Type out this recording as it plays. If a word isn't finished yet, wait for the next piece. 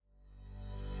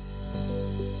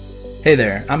Hey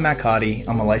there, I'm Matt Cotty.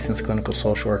 I'm a licensed clinical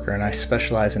social worker and I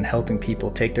specialize in helping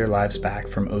people take their lives back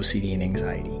from OCD and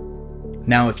anxiety.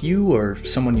 Now, if you or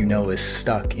someone you know is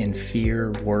stuck in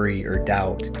fear, worry, or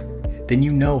doubt, then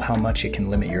you know how much it can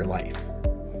limit your life.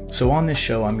 So on this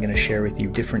show, I'm going to share with you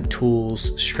different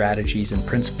tools, strategies, and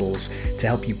principles to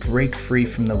help you break free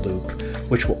from the loop,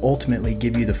 which will ultimately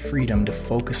give you the freedom to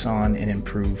focus on and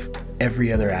improve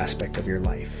every other aspect of your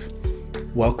life.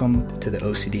 Welcome to the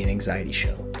OCD and Anxiety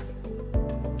Show.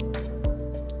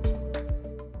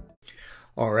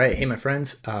 All right. Hey, my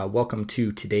friends. Welcome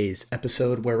to today's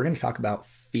episode where we're going to talk about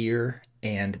fear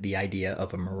and the idea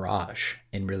of a mirage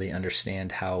and really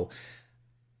understand how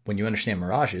when you understand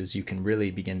mirages, you can really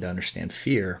begin to understand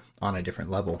fear on a different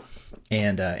level.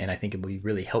 And I think it will be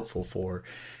really helpful for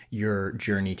your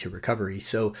journey to recovery.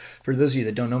 So for those of you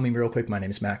that don't know me real quick, my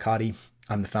name is Matt Cotty.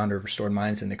 I'm the founder of Restored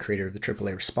Minds and the creator of the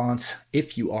AAA Response.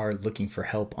 If you are looking for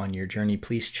help on your journey,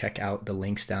 please check out the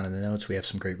links down in the notes. We have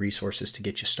some great resources to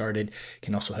get you started. You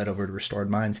can also head over to Restored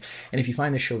Minds. And if you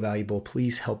find this show valuable,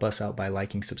 please help us out by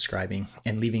liking, subscribing,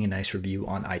 and leaving a nice review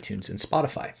on iTunes and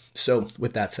Spotify. So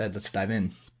with that said, let's dive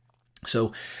in. So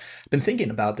I've been thinking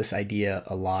about this idea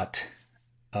a lot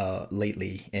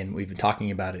lately, and we've been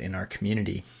talking about it in our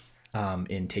community.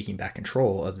 In taking back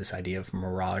control of this idea of a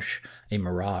mirage,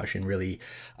 and really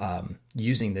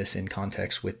using this in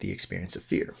context with the experience of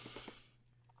fear.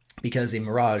 Because a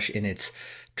mirage in its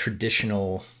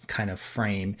traditional kind of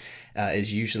frame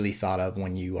is usually thought of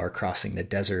when you are crossing the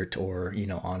desert or,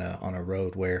 on a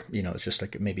road where, it's just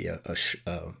like maybe a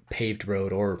paved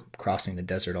road or crossing the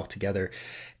desert altogether.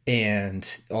 And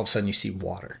all of a sudden you see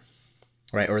water,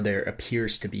 right? Or there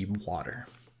appears to be water.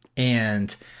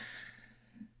 And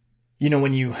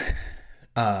when you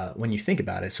think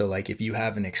about it, so like if you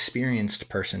have an experienced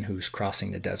person who's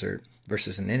crossing the desert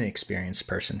versus an inexperienced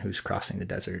person who's crossing the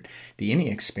desert, the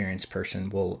inexperienced person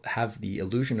will have the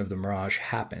illusion of the mirage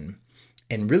happen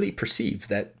and really perceive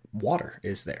that water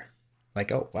is there.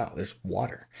 Like, oh, wow, there's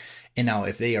water. And now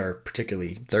if they are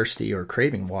particularly thirsty or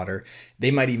craving water, they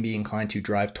might even be inclined to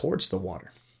drive towards the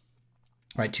water.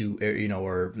 Right,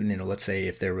 let's say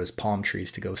if there was palm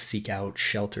trees, to go seek out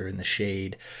shelter in the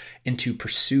shade and to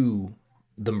pursue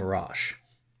the mirage,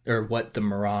 or what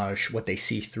they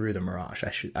see through the mirage,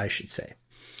 I should say.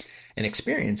 An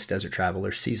experienced desert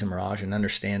traveler sees a mirage and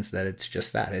understands that it's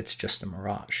just that, it's just a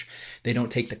mirage. They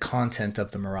don't take the content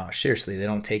of the mirage seriously. They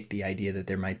don't take the idea that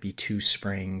there might be two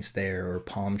springs there or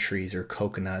palm trees or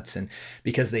coconuts, and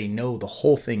because they know the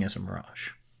whole thing is a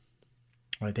mirage.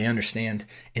 Right? They understand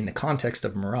in the context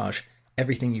of mirage,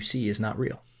 everything you see is not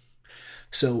real.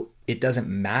 So it doesn't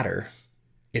matter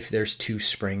if there's two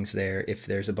springs there, if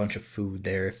there's a bunch of food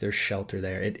there, if there's shelter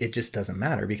there. It just doesn't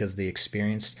matter because the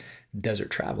experienced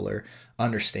desert traveler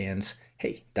understands,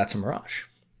 hey, that's a mirage.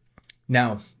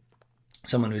 Now,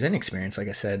 someone who's inexperienced, like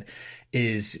I said,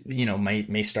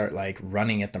 may start like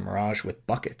running at the mirage with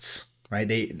buckets.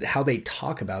 Right? How they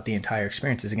talk about the entire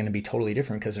experience is going to be totally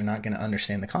different because they're not going to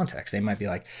understand the context. They might be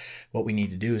like, what we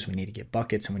need to do is we need to get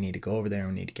buckets and we need to go over there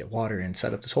and we need to get water and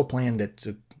set up this whole plan that's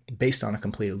based on a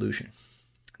complete illusion.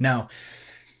 Now,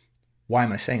 why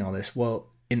am I saying all this? Well,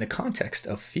 in the context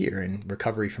of fear and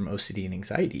recovery from OCD and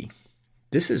anxiety,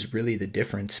 this is really the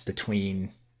difference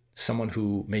between someone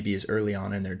who maybe is early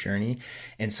on in their journey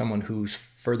and someone who's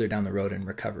further down the road in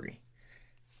recovery.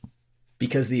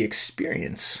 Because the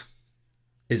experience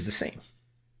is the same.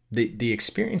 The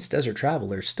experienced desert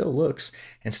traveler still looks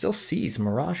and still sees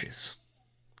mirages.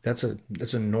 That's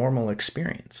a normal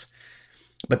experience.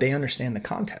 But they understand the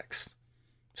context.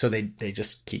 So they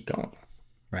just keep going,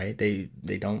 right? They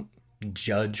don't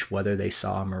judge whether they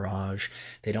saw a mirage.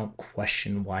 They don't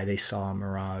question why they saw a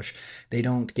mirage. They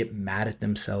don't get mad at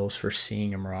themselves for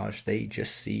seeing a mirage. They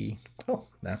just see, oh,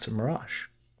 that's a mirage,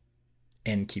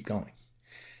 and keep going.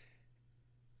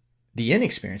 The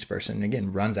inexperienced person,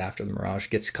 again, runs after the mirage,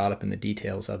 gets caught up in the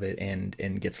details of it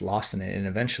and gets lost in it, and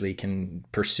eventually can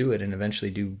pursue it and eventually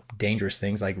do dangerous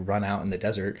things like run out in the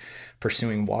desert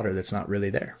pursuing water that's not really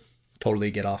there.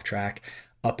 Totally get off track,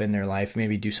 up in their life,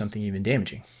 maybe do something even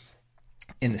damaging.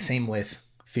 In the same with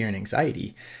fear and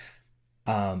anxiety,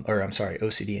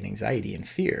 OCD and anxiety and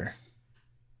fear.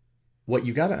 What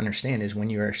you got to understand is when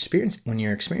you're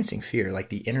experiencing fear, like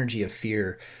the energy of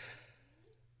fear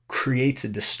creates a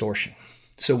distortion.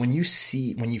 So when you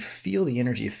feel the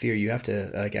energy of fear, you have to,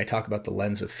 like I talk about the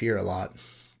lens of fear a lot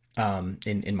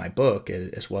in my book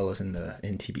as well as in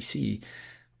TBC.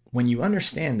 When you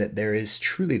understand that there is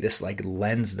truly this like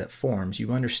lens that forms,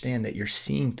 you understand that you're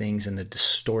seeing things in a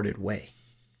distorted way.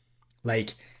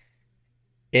 Like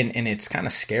And it's kind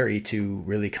of scary to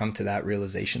really come to that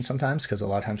realization sometimes, because a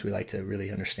lot of times we like to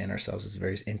really understand ourselves as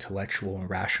very intellectual and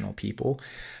rational people.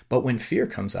 But when fear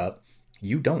comes up,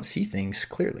 you don't see things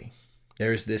clearly.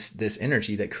 There's this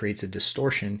energy that creates a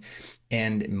distortion,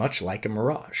 and much like a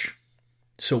mirage.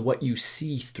 So what you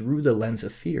see through the lens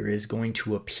of fear is going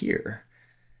to appear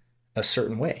a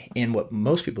certain way. And what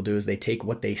most people do is they take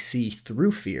what they see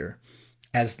through fear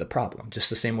as the problem. Just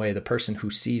the same way the person who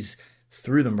sees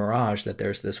through the mirage that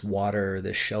there's this water,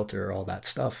 this shelter, all that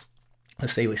stuff. The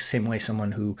same way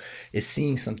someone who is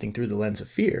seeing something through the lens of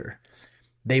fear,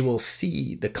 they will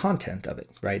see the content of it,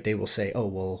 right? They will say, oh,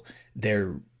 well,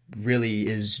 there really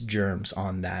is germs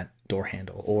on that door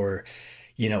handle. Or,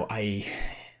 I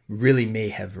really may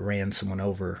have ran someone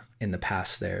over in the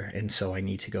past there, and so I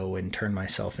need to go and turn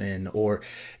myself in. Or,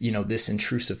 this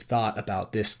intrusive thought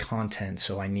about this content,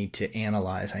 so I need to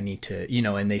analyze, I need to,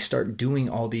 and they start doing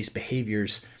all these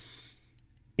behaviors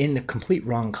in the complete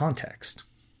wrong context.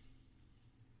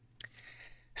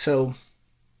 So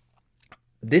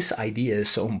this idea is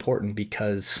so important,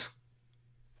 because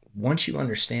once you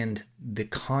understand the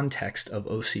context of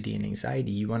OCD and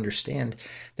anxiety, you understand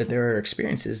that there are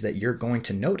experiences that you're going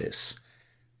to notice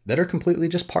that are completely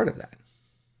just part of that,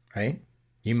 right?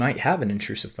 You might have an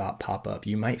intrusive thought pop up.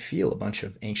 You might feel a bunch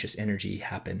of anxious energy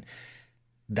happen.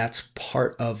 That's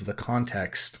part of the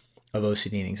context of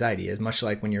OCD and anxiety. As much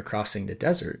like when you're crossing the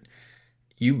desert,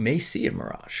 you may see a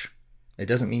mirage. It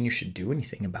doesn't mean you should do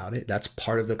anything about it. That's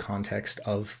part of the context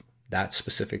of that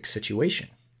specific situation.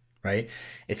 Right?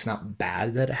 It's not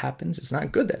bad that it happens. It's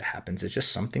not good that it happens. It's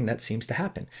just something that seems to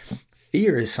happen.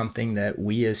 Fear is something that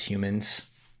we as humans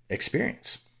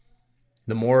experience.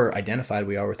 The more identified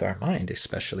we are with our mind,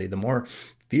 especially, the more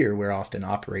fear we're often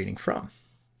operating from.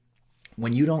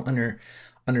 When you don't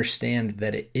understand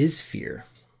that it is fear,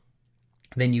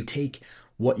 then you take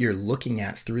what you're looking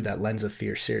at through that lens of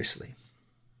fear seriously.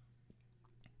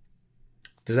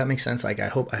 Does that make sense? Like, I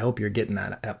hope you're getting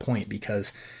that point,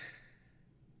 because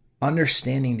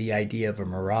understanding the idea of a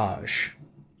mirage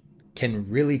can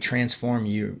really transform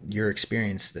your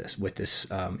experience with this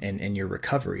and your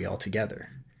recovery altogether.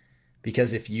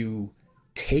 Because if you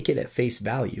take it at face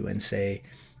value and say,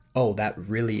 oh, that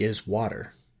really is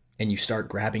water, and you start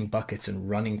grabbing buckets and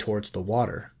running towards the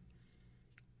water,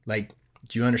 like,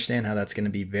 do you understand how that's going to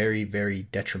be very, very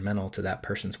detrimental to that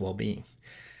person's well-being?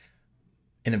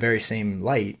 In a very same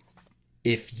light,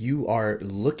 if you are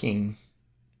looking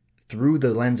through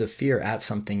the lens of fear at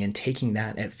something and taking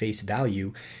that at face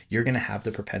value, you're going to have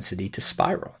the propensity to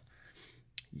spiral,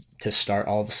 to start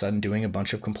all of a sudden doing a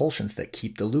bunch of compulsions that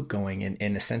keep the loop going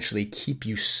and essentially keep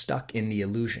you stuck in the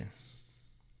illusion.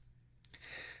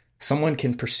 Someone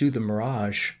can pursue the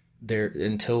mirage there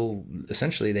until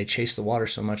essentially they chase the water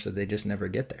so much that they just never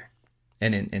get there.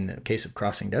 And in the case of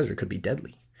crossing desert, it could be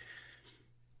deadly.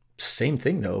 Same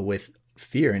thing though with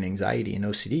fear and anxiety and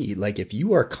OCD. Like, if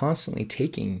you are constantly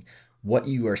taking what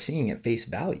you are seeing at face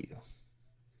value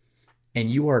and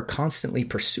you are constantly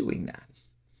pursuing that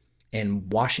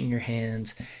and washing your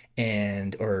hands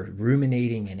or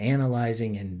ruminating and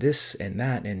analyzing and this and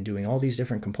that and doing all these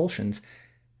different compulsions,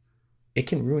 it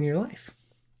can ruin your life.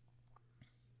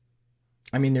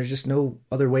 I mean, there's just no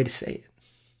other way to say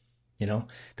it.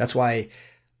 That's why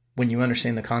when you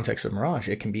understand the context of Mirage,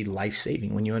 it can be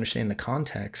life-saving. When you understand the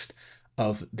context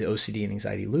of the OCD and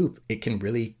anxiety loop, it can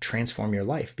really transform your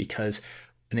life, because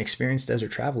an experienced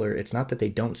desert traveler, it's not that they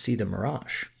don't see the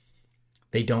mirage.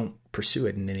 They don't pursue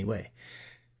it in any way.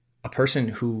 A person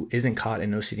who isn't caught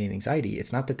in OCD and anxiety,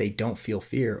 it's not that they don't feel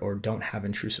fear or don't have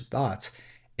intrusive thoughts.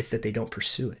 It's that they don't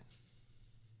pursue it.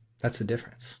 That's the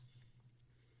difference.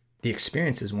 The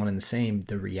experience is one and the same.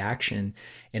 The reaction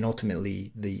and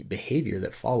ultimately the behavior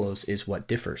that follows is what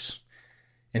differs.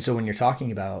 And so when you're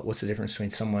talking about what's the difference between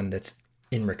someone that's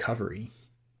in recovery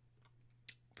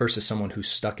versus someone who's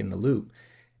stuck in the loop,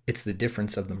 it's the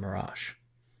difference of the mirage.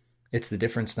 It's the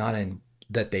difference not in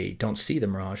that they don't see the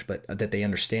mirage, but that they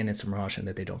understand it's a mirage and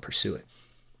that they don't pursue it.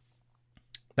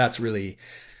 That's really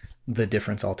the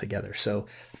difference altogether. So,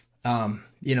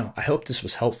 I hope this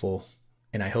was helpful,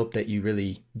 and I hope that you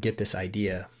really get this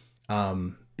idea,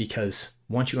 because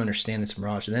once you understand it's a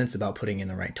mirage, then it's about putting in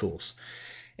the right tools.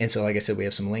 And so, like I said, we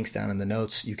have some links down in the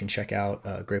notes you can check out.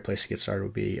 A great place to get started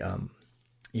would be,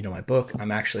 my book.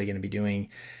 I'm actually going to be doing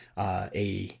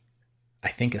I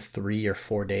think a 3 or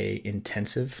 4 day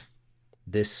intensive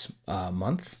this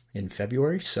month in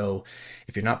February. So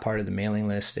if you're not part of the mailing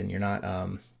list and you're not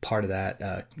part of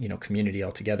that community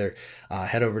altogether,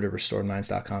 head over to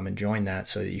restoredminds.com and join that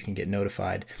so that you can get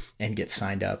notified and get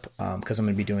signed up, because I'm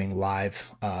going to be doing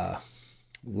live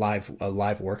a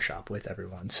live workshop with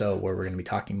everyone. So where we're going to be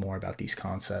talking more about these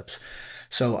concepts.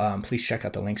 So please check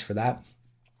out the links for that.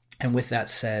 And with that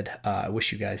said, I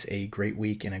wish you guys a great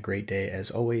week and a great day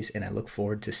as always, and I look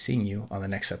forward to seeing you on the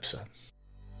next episode.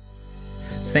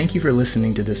 Thank you for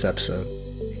listening to this episode.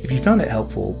 If you found it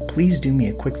helpful, please do me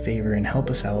a quick favor and help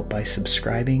us out by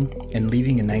subscribing and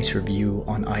leaving a nice review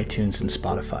on iTunes and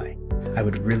Spotify. I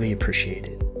would really appreciate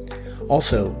it.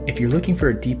 Also, if you're looking for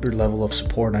a deeper level of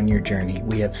support on your journey,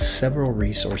 we have several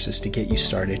resources to get you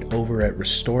started over at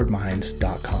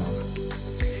restoredminds.com.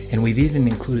 And we've even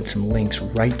included some links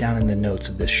right down in the notes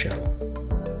of this show.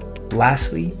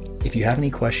 Lastly, if you have any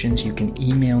questions, you can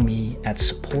email me at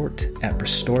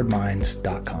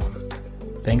support@restoredminds.com.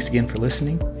 Thanks again for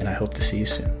listening, and I hope to see you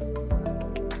soon.